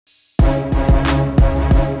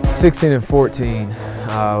16 and 14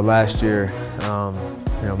 last year.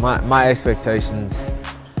 You know, my expectations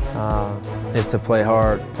is to play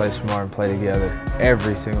hard, play smart, and play together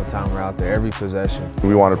every single time we're out there, every possession.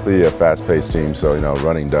 We want to be a fast-paced team, so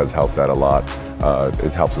running does help that a lot.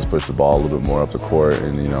 It helps us push the ball a little bit more up the court,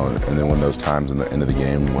 and and then when those times in the end of the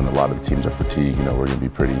game, when a lot of the teams are fatigued, we're going to be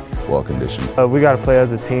pretty well conditioned. We got to play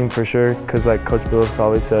as a team for sure, because like Coach Billups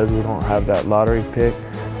always says, we don't have that lottery pick,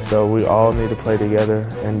 so we all need to play together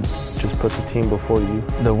and just put the team before you.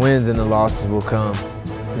 The wins and the losses will come.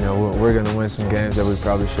 We're going to win some games that we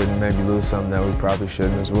probably shouldn't, maybe lose some that we probably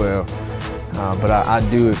shouldn't as well. But I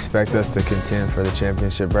do expect us to contend for the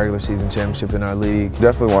championship, regular season championship in our league.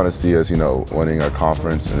 Definitely want to see us, winning our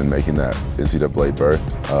conference and then making that NCAA berth.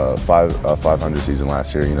 500 season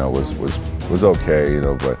last year, was okay,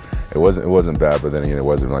 but it wasn't bad. But then again, it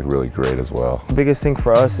wasn't like really great as well. The biggest thing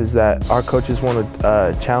for us is that our coaches want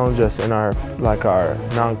to challenge us in our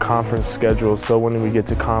non-conference schedule. So when we get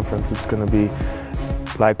to conference, it's going to be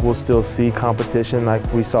like we'll still see competition like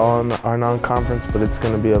we saw in our non-conference, but it's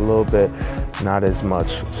going to be a little bit not as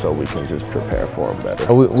much, so we can just prepare for them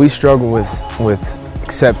better. We struggled with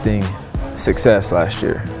accepting success last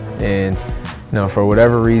year, and for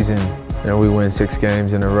whatever reason, we win 6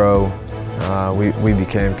 games in a row. We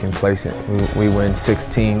became complacent. We win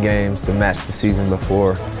 16 games to match the season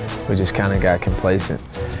before. We just kind of got complacent.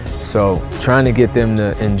 So trying to get them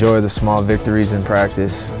to enjoy the small victories in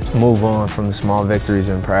practice, move on from the small victories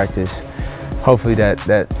in practice. Hopefully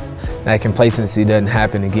that complacency doesn't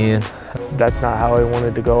happen again. That's not how I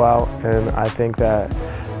wanted to go out, and I think that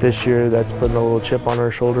this year that's putting a little chip on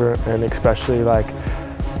our shoulder, and especially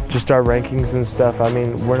just our rankings and stuff. I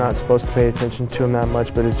mean, we're not supposed to pay attention to them that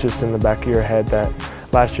much, but it's just in the back of your head that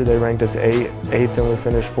last year they ranked us 8th and we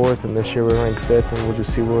finished 4th, and this year we're ranked 5th, and we'll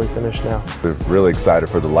just see where we finish now. We're really excited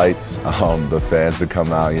for the lights, the fans to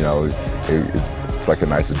come out. It's like a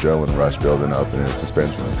nice adrenaline rush building up, and the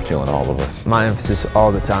suspense is killing all of us. My emphasis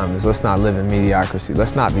all the time is let's not live in mediocrity.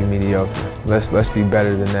 Let's not be mediocre. Let's be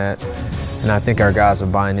better than that, and I think our guys are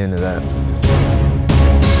buying into that.